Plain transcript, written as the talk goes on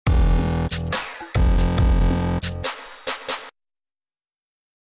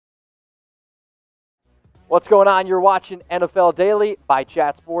What's going on? You're watching NFL Daily by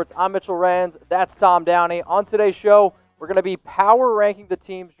Chat Sports. I'm Mitchell Renz. That's Tom Downey. On today's show, we're going to be power ranking the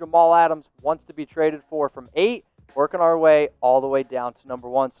teams Jamal Adams wants to be traded for from 8, working our way all the way down to number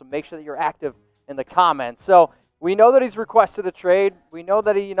 1. So make sure that you're active in the comments. So we know that he's requested a trade. We know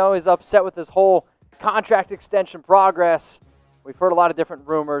that he, is upset with this whole contract extension progress. We've heard a lot of different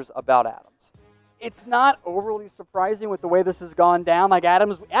rumors about Adams. It's not overly surprising with the way this has gone down. Like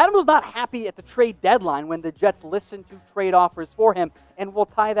Adams was not happy at the trade deadline when the Jets listened to trade offers for him, and we'll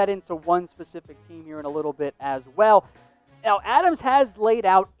tie that into one specific team here in a little bit as well. Now, Adams has laid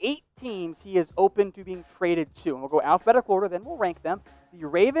out 8 teams he is open to being traded to, and we'll go alphabetical order, then we'll rank them. The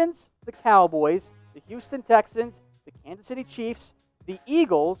Ravens, the Cowboys, the Houston Texans, the Kansas City Chiefs, the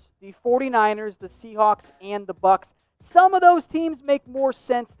Eagles, the 49ers, the Seahawks, and the Bucs. Some of those teams make more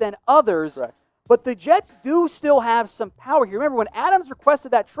sense than others. Correct. But the Jets do still have some power here. Remember, when Adams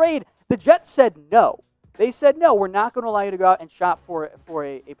requested that trade, the Jets said no. They said, no, we're not going to allow you to go out and shop for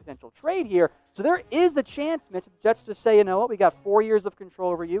a potential trade here. So there is a chance, Mitch, the Jets just say, you know what, we got 4 years of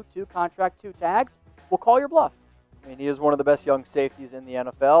control over you, 2 contract, 2 tags. We'll call your bluff. I mean, he is one of the best young safeties in the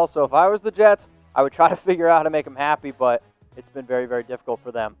NFL. So if I was the Jets, I would try to figure out how to make him happy, but it's been very, very difficult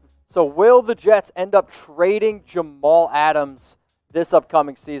for them. So will the Jets end up trading Jamal Adams this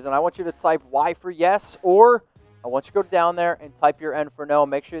upcoming season? I want you to type Y for yes, or I want you to go down there and type your N for no.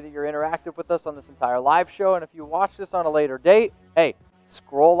 Make sure that you're interactive with us on this entire live show. And if you watch this on a later date, hey,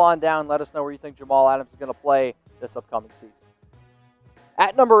 scroll on down. Let us know where you think Jamal Adams is going to play this upcoming season.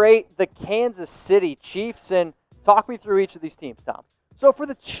 At number 8, the Kansas City Chiefs. And talk me through each of these teams, Tom. So for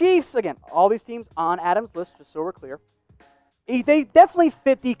the Chiefs, again, all these teams on Adams' list, just so we're clear. They definitely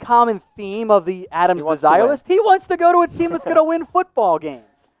fit the common theme of the Adams desire list. He wants to go to a team that's going to win football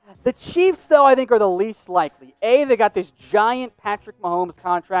games. The Chiefs, though, I think are the least likely. They got this giant Patrick Mahomes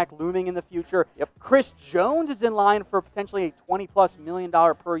contract looming in the future. Yep. Chris Jones is in line for potentially a $20+ million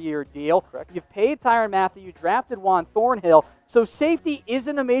per year deal. Correct. You've paid Tyrann Mathieu. You drafted Juan Thornhill. So safety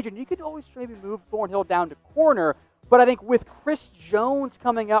isn't a major. You could always maybe move Thornhill down to corner. But I think with Chris Jones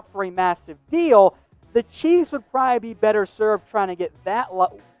coming up for a massive deal, the Chiefs would probably be better served trying to get that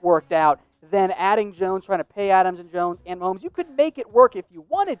worked out than adding Jones, trying to pay Adams and Jones and Mahomes. You could make it work if you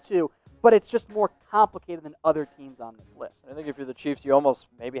wanted to, but it's just more complicated than other teams on this list. I think if you're the Chiefs, you almost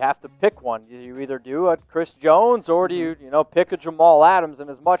maybe have to pick one. You either do a Chris Jones or do you pick a Jamal Adams. And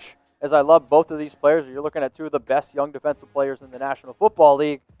as much as I love both of these players, you're looking at 2 of the best young defensive players in the National Football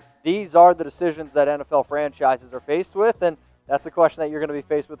League. These are the decisions that NFL franchises are faced with, and that's a question that you're going to be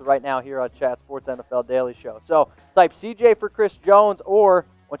faced with right now here on Chat Sports NFL Daily Show. So type CJ for Chris Jones, or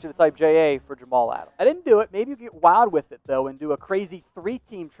I want you to type JA for Jamal Adams. I didn't do it. Maybe you get wild with it, though, and do a crazy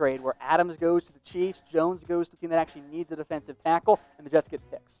 3-team trade where Adams goes to the Chiefs, Jones goes to a team that actually needs a defensive tackle, and the Jets get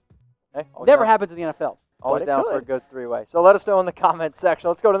picks. Okay, never happens in the NFL. Always down for a good 3-way. So let us know in the comments section.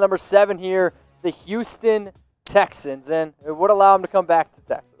 Let's go to number 7 here, the Houston Texans, and it would allow him to come back to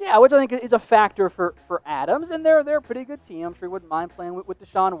Texas. Yeah, which I think is a factor for Adams, and they're a pretty good team. I'm sure he wouldn't mind playing with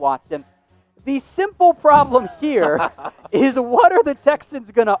Deshaun Watson. The simple problem here is, what are the Texans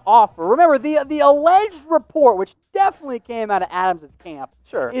going to offer? Remember, the alleged report, which definitely came out of Adams' camp,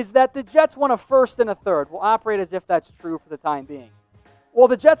 is that the Jets want a 1st and a 3rd. We'll operate as if that's true for the time being. Well,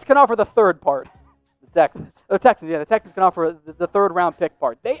 the Jets can offer the 3rd part. The Texans. The Texans can offer the 3rd-round pick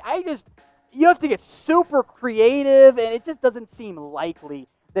part. You have to get super creative, and it just doesn't seem likely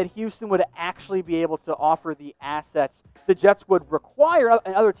that Houston would actually be able to offer the assets the Jets would require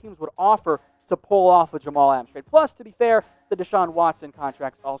and other teams would offer to pull off a Jamal Adams trade. Plus, to be fair, the Deshaun Watson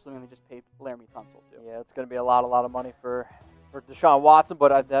contract's also going to just pay Laramie Tunsil, too. Yeah, it's going to be a lot of money for Deshaun Watson,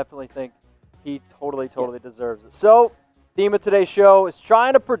 but I definitely think he totally deserves it. So, theme of today's show is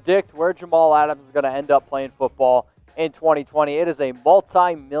trying to predict where Jamal Adams is going to end up playing football in 2020. It is a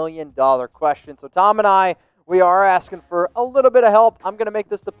multi-million-dollar question. So Tom and I, we are asking for a little bit of help. I'm going to make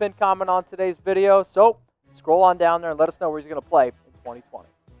this the pinned comment on today's video. So scroll on down there and let us know where he's going to play in 2020.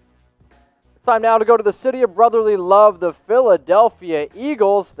 It's time now to go to the city of brotherly love, the Philadelphia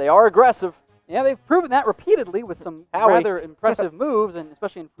Eagles. They are aggressive. Yeah, they've proven that repeatedly with some rather impressive moves, and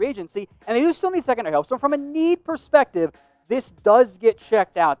especially in free agency. And they do still need secondary help. So from a need perspective, this does get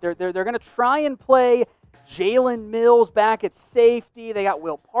checked out. They're going to try and play Jalen Mills back at safety. They got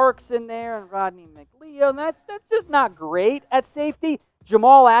Will Parks in there and Rodney McLeod, and that's just not great at safety.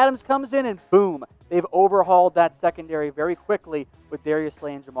 Jamal Adams comes in, and boom, they've overhauled that secondary very quickly with Darius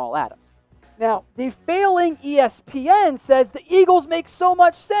Slay and Jamal Adams. Now, the failing ESPN says the Eagles make so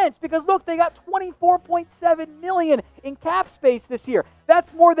much sense because, look, they got $24.7 million in cap space this year.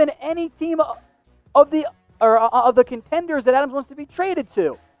 That's more than any team of the contenders that Adams wants to be traded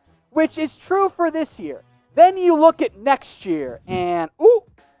to, which is true for this year. Then you look at next year, and,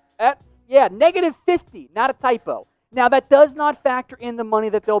 negative 50, not a typo. Now, that does not factor in the money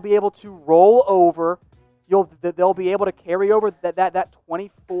that they'll be able to roll over. They'll be able to carry over that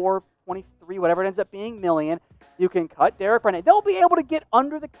 24, 23, whatever it ends up being, million. You can cut Derek Barnett. They'll be able to get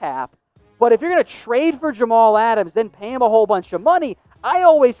under the cap. But if you're going to trade for Jamal Adams, then pay him a whole bunch of money, I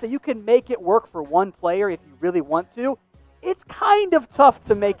always say you can make it work for one player if you really want to. It's kind of tough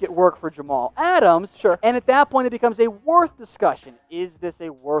to make it work for Jamal Adams. Sure. And at that point, it becomes a worth discussion. Is this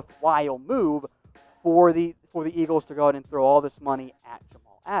a worthwhile move for the Eagles to go ahead and throw all this money at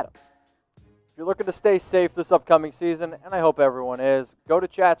Jamal Adams? If you're looking to stay safe this upcoming season, and I hope everyone is, go to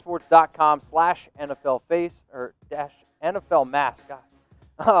chatsports.com/NFL-face or -NFL mask.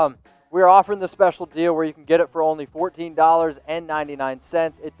 We're offering the special deal where you can get it for only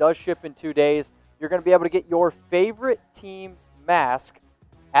 $14.99. It does ship in 2 days. You're going to be able to get your favorite team's mask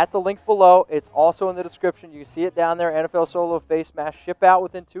at the link below. It's also in the description. You can see it down there. NFL Solo Face Mask ship out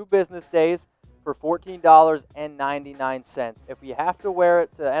within 2 business days for $14.99. If you have to wear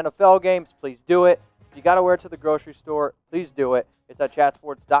it to NFL games, please do it. If you got to wear it to the grocery store, please do it. It's at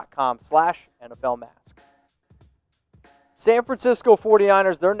chatsports.com/NFL mask. San Francisco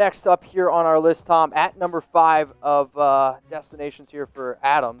 49ers, they're next up here on our list, Tom, at number 5 of destinations here for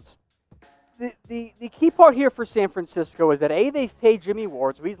Adams. The key part here for San Francisco is that, A, they've paid Jimmy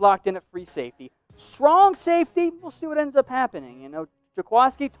Ward, so he's locked in at free safety. Strong safety, we'll see what ends up happening. You know,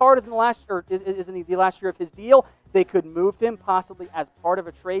 Jaquaski Tart is in the last year of his deal. They could move him possibly as part of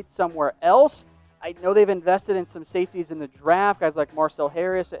a trade somewhere else. I know they've invested in some safeties in the draft, guys like Marcel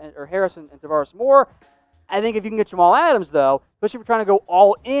Harris and Tavares Moore. I think if you can get Jamal Adams, though, especially if you're trying to go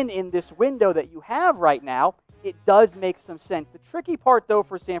all in this window that you have right now, it does make some sense. The tricky part, though,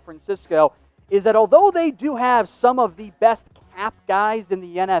 for San Francisco is that although they do have some of the best cap guys in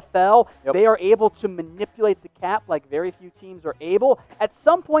the NFL, they are able to manipulate the cap like very few teams are able. At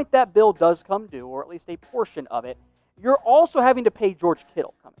some point, that bill does come due, or at least a portion of it. You're also having to pay George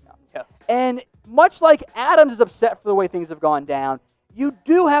Kittle coming up. Yes. And much like Adams is upset for the way things have gone down, you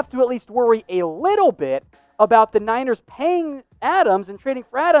do have to at least worry a little bit about the Niners paying Adams and trading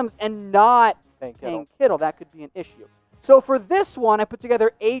for Adams and not paying Kittle. That could be an issue. So for this one, I put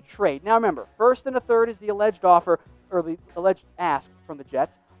together a trade. Now remember, first and a third is the alleged offer, or the alleged ask from the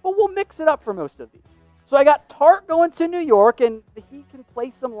Jets, but we'll mix it up for most of these. So I got Tart going to New York, and he can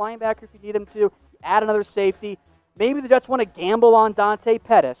play some linebacker if you need him to. Add another safety. Maybe the Jets want to gamble on Dante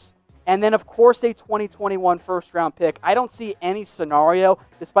Pettis. And then, of course, a 2021 first-round pick. I don't see any scenario,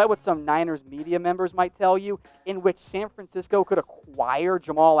 despite what some Niners media members might tell you, in which San Francisco could acquire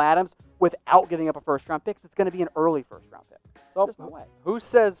Jamal Adams without giving up a first-round pick. It's going to be an early first-round pick. So there's no way. Who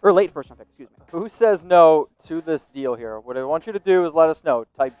says... Or late first-round pick, excuse me. Who says no to this deal here? What I want you to do is let us know.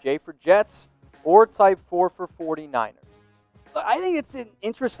 Type J for Jets or type 4 for 49ers. I think it's an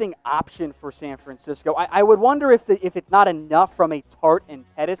interesting option for San Francisco. I would wonder if it's not enough from a Tart and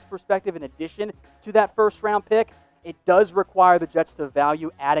Pettis perspective in addition to that first-round pick. It does require the Jets to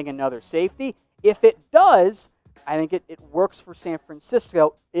value adding another safety. If it does, I think it works for San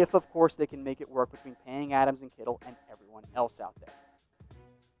Francisco if, of course, they can make it work between paying Adams and Kittle and everyone else out there.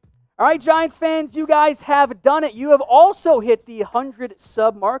 All right, Giants fans, you guys have done it. You have also hit the 100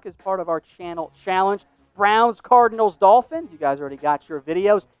 sub mark as part of our channel challenge. Browns, Cardinals, Dolphins. You guys already got your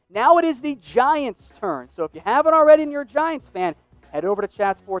videos. Now it is the Giants' turn. So if you haven't already and you're a Giants fan, head over to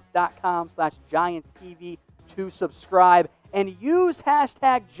chatsports.com/GiantsTV to subscribe and use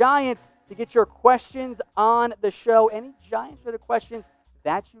hashtag Giants to get your questions on the show. Any Giants-related questions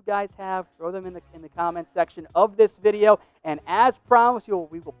that you guys have, throw them in the comments section of this video. And as promised,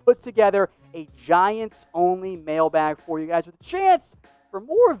 we will put together a Giants-only mailbag for you guys with a chance for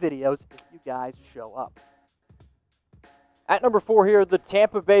more videos if you guys show up. At number 4 here, the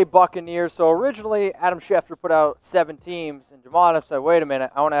Tampa Bay Buccaneers. So originally, Adam Schefter put out 7 teams, and Jamal Adams said, wait a minute,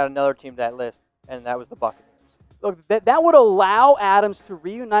 I want to add another team to that list, and that was the Buccaneers. Look, that would allow Adams to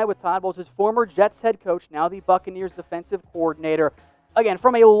reunite with Todd Bowles, his former Jets head coach, now the Buccaneers defensive coordinator. Again,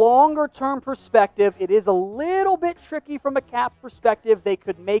 from a longer-term perspective, it is a little bit tricky from a cap perspective. They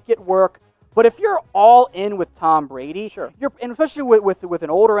could make it work. But if you're all in with Tom Brady, sure, and especially with an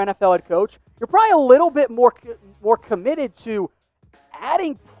older NFL head coach, you're probably a little bit more committed to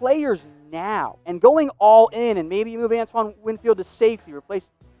adding players now and going all in, and maybe you move Antoine Winfield to safety, replace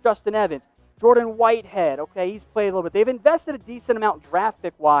Justin Evans, Jordan Whitehead. Okay, he's played a little bit. They've invested a decent amount draft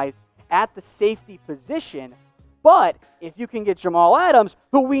pick-wise at the safety position, but if you can get Jamal Adams,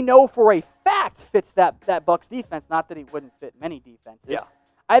 who we know for a fact fits that Bucs defense, not that he wouldn't fit many defenses. Yeah.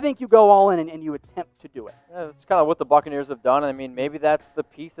 I think you go all in and you attempt to do it. Yeah, that's kind of what the Buccaneers have done. I mean, maybe that's the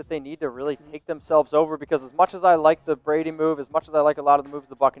piece that they need to really take themselves over, because as much as I like the Brady move, as much as I like a lot of the moves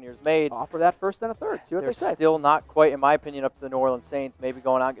the Buccaneers made, Offer that first and a third. See what they say. they're still not quite, in my opinion, up to the New Orleans Saints. Maybe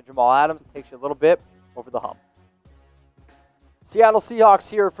going out and get Jamal Adams takes you a little bit over the hump. Seattle Seahawks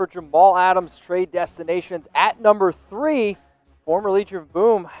here for Jamal Adams trade destinations at number 3. Former Legion of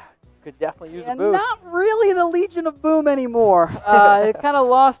Boom could definitely use a boost. Not really the Legion of Boom anymore. It kind of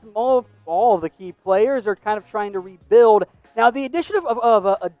lost all of the key players. They're kind of trying to rebuild. Now, the addition of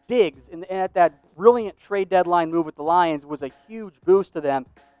a Diggs at that brilliant trade deadline move with the Lions was a huge boost to them.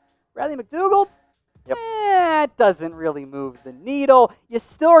 Bradley McDougald, it doesn't really move the needle. You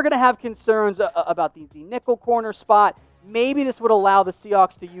still are going to have concerns about the nickel corner spot. Maybe this would allow the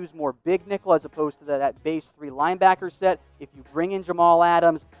Seahawks to use more big nickel as opposed to that base 3 linebacker set if you bring in Jamal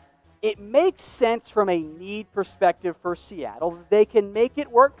Adams. It makes sense from a need perspective for Seattle. They can make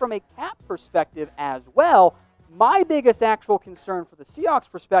it work from a cap perspective as well. My biggest actual concern for the Seahawks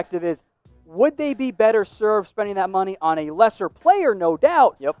perspective is, would they be better served spending that money on a lesser player, no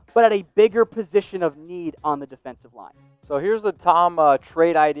doubt, but at a bigger position of need on the defensive line? So here's the Tom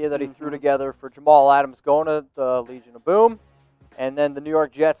trade idea that he threw together for Jamal Adams going to the Legion of Boom. And then the New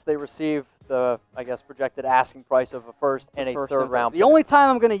York Jets, they receive the, I guess, projected asking price of a first and a third-round pick. The only time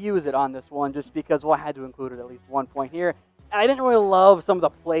I'm going to use it on this one, just because, well, I had to include it at least one point here. And I didn't really love some of the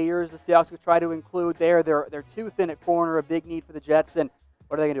players the Seahawks could try to include there. They're too thin at corner, a big need for the Jets. And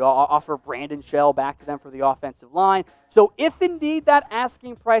what are they going to do? Offer Brandon Shell back to them for the offensive line. So if indeed that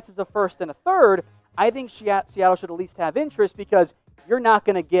asking price is a first and a third, I think Seattle should at least have interest, because you're not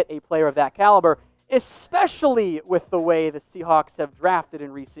going to get a player of that caliber, especially with the way the Seahawks have drafted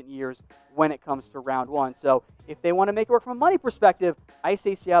in recent years when it comes to round 1. So if they want to make it work from a money perspective, I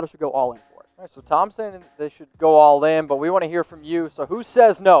say Seattle should go all in for it. All right, so Tom's saying they should go all in, but we want to hear from you. So who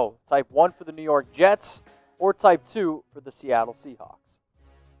says no? Type 1 for the New York Jets or type 2 for the Seattle Seahawks?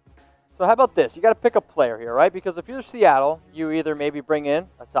 So how about this? You got to pick a player here, right? Because if you're Seattle, you either maybe bring in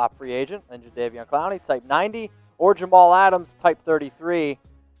a top free agent, and Jadeveon Clowney, type 90, or Jamal Adams, type 33.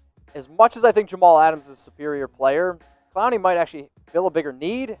 As much as I think Jamal Adams is a superior player, Clowney might actually fill a bigger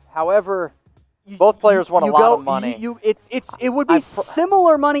need. However, both players want a lot of money. It would be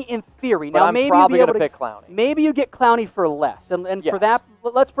similar money in theory. But now, I'm maybe probably going to pick Clowney. Maybe you get Clowney for less. And for that,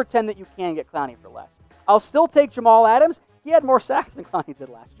 let's pretend that you can get Clowney for less. I'll still take Jamal Adams. He had more sacks than Clowney did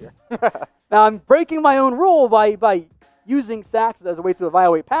last year. Now, I'm breaking my own rule by using sacks as a way to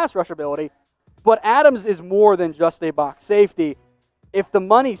evaluate pass rush ability, but Adams is more than just a box safety. If the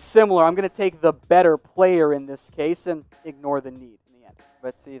money's similar, I'm going to take the better player in this case and ignore the need in the end.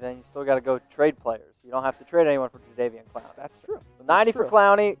 But see, then you still got to go trade players. You don't have to trade anyone for Jadeveon Clowney. That's true. So 90 for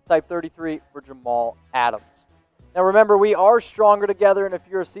Clowney, type 33 for Jamal Adams. Now remember, we are stronger together, and if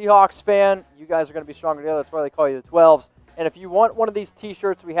you're a Seahawks fan, you guys are going to be stronger together. That's why they call you the 12s. And if you want one of these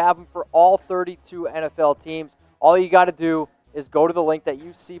T-shirts, we have them for all 32 NFL teams. All you got to do is go to the link that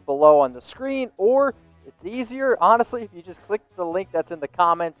you see below on the screen, or it's easier, honestly, if you just click the link that's in the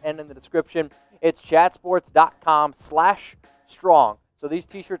comments and in the description. It's chatsports.com/strong. So these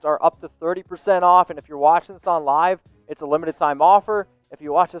T-shirts are up to 30% off, and if you're watching this on live, it's a limited time offer. If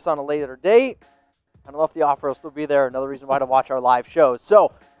you watch this on a later date, I don't know if the offer will still be there. Another reason why to watch our live shows.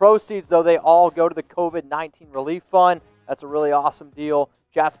 So proceeds, though, they all go to the COVID-19 Relief Fund. That's a really awesome deal.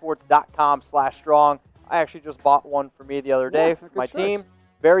 Chatsports.com/strong. I actually just bought one for me the other day for my team.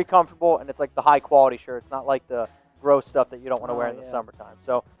 Very comfortable, and it's like the high-quality shirt. It's not like the gross stuff that you don't want to wear in the summertime.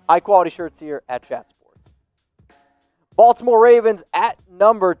 So high-quality shirts here at Chat Sports. Baltimore Ravens at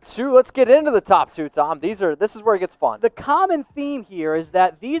number 2. Let's get into the top 2, Tom. This is where it gets fun. The common theme here is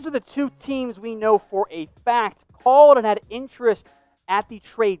that these are the 2 teams we know for a fact called and had interest at the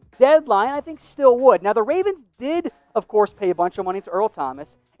trade deadline. I think still would. Now, the Ravens did, of course, pay a bunch of money to Earl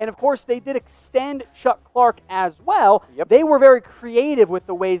Thomas. And, of course, they did extend Chuck Clark as well. They were very creative with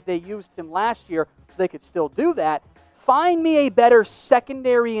the ways they used him last year, so they could still do that. Find me a better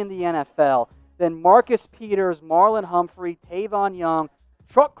secondary in the NFL than Marcus Peters, Marlon Humphrey, Tavon Young.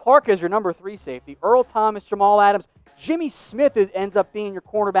 Chuck Clark is your number 3 safety. Earl Thomas, Jamal Adams. Jimmy Smith ends up being your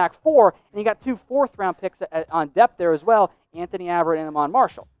cornerback 4. And you got 2 fourth-round picks on depth there as well, Anthony Averett and Amon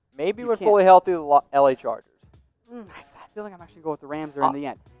Marshall. Maybe when fully healthy, the LA Chargers. I feel like I'm actually going with the Rams there in the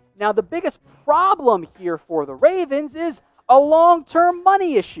end. Now, the biggest problem here for the Ravens is a long-term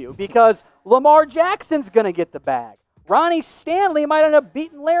money issue because Lamar Jackson's going to get the bag. Ronnie Stanley might end up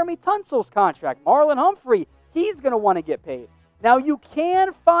beating Laramie Tunsil's contract. Marlon Humphrey, he's going to want to get paid. Now, you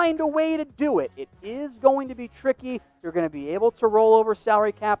can find a way to do it. It is going to be tricky. You're going to be able to roll over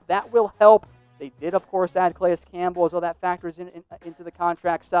salary cap. That will help. They did, of course, add Calais Campbell, as all that factors into the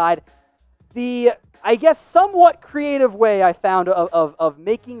contract side. The, I guess, somewhat creative way I found of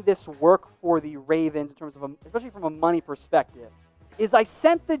making this work for the Ravens in terms of, especially from a money perspective, is I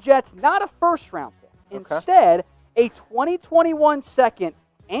sent the Jets not a first-round pick. Okay. Instead, a 2021 second,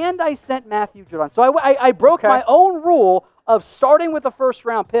 and I sent Matthew Judon. So I broke my own rule of starting with a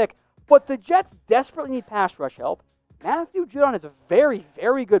first-round pick, but the Jets desperately need pass rush help. Matthew Judon is a very,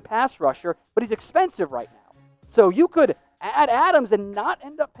 very good pass rusher, but he's expensive right now. So you could add Adams and not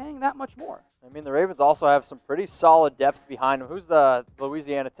end up paying that much more. I mean, the Ravens also have some pretty solid depth behind him. Who's the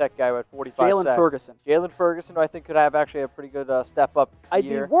Louisiana Tech guy who had 45 Jalen sacks? Ferguson. Jalen Ferguson, who I think could have actually a pretty good step up I'd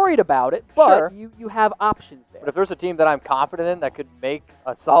year. be worried about it, but Sure. you have options there. But if there's a team that I'm confident in that could make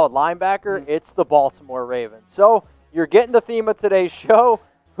a solid linebacker, it's the Baltimore Ravens. So you're getting the theme of today's show.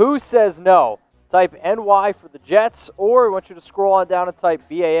 Who says no? Type NY for the Jets, or I want you to scroll on down and type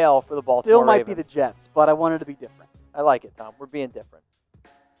BAL for the Baltimore Still Ravens. might be the Jets, but I wanted to be different. I like it, Tom. We're being different.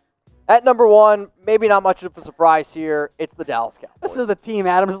 At number one, maybe not much of a surprise here, it's the Dallas Cowboys. This is a team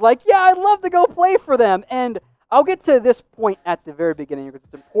Adams is like, yeah, I'd love to go play for them. And I'll get to this point at the very beginning because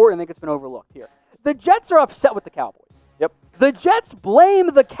it's important. I think it's been overlooked here. The Jets are upset with the Cowboys. Yep. The Jets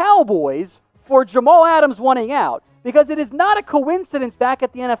blame the Cowboys for Jamal Adams wanting out because it is not a coincidence back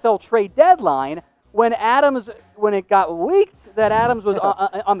at the NFL trade deadline when it got leaked that Adams was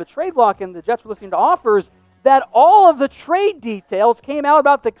on the trade block and the Jets were listening to offers, that all of the trade details came out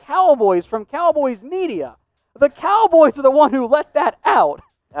about the Cowboys from Cowboys media. The Cowboys are the one who let that out.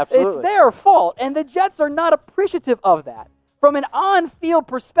 Absolutely. It's their fault, and the Jets are not appreciative of that. From an on-field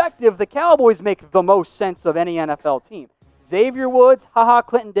perspective, the Cowboys make the most sense of any NFL team. Xavier Woods,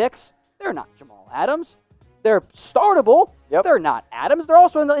 Clinton Dix, they're not Jamal Adams. They're startable. Yep. They're not Adams. They're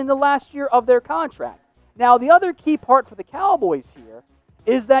also in the last year of their contract. Now, the other key part for the Cowboys here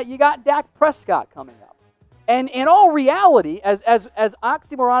is that you got Dak Prescott coming up. And in all reality, as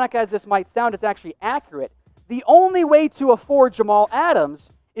oxymoronic as this might sound, it's actually accurate. The only way to afford Jamal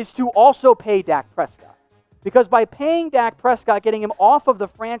Adams is to also pay Dak Prescott. Because by paying Dak Prescott, getting him off of the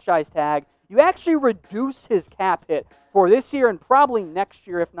franchise tag, you actually reduce his cap hit for this year and probably next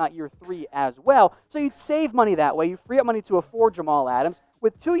year, if not year 3 as well. So you'd save money that way. You free up money to afford Jamal Adams.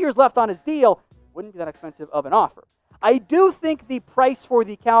 With 2 years left on his deal, wouldn't be that expensive of an offer. I do think the price for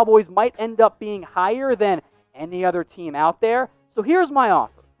the Cowboys might end up being higher than any other team out there. So here's my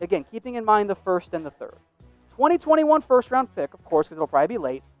offer. Again, keeping in mind the first and the third. 2021 first-round pick, of course, because it'll probably be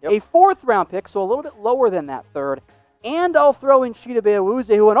late. Yep. A fourth-round pick, so a little bit lower than that third. And I'll throw in Chidobe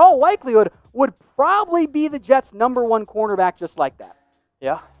Awuzie, who in all likelihood would probably be the Jets' #1 cornerback just like that.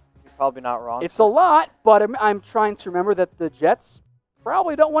 Yeah, you're probably not wrong. It's a lot, but I'm trying to remember that the Jets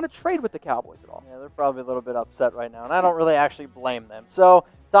probably don't want to trade with the Cowboys at all. Yeah, they're probably a little bit upset right now, and I don't really actually blame them. So,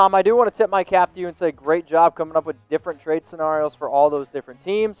 Tom, I do want to tip my cap to you and say great job coming up with different trade scenarios for all those different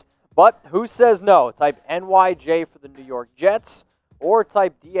teams. But who says no? Type NYJ for the New York Jets or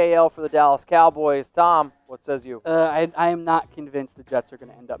type DAL for the Dallas Cowboys. Tom, what says you? I am not convinced the Jets are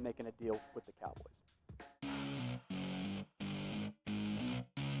going to end up making a deal with the Cowboys.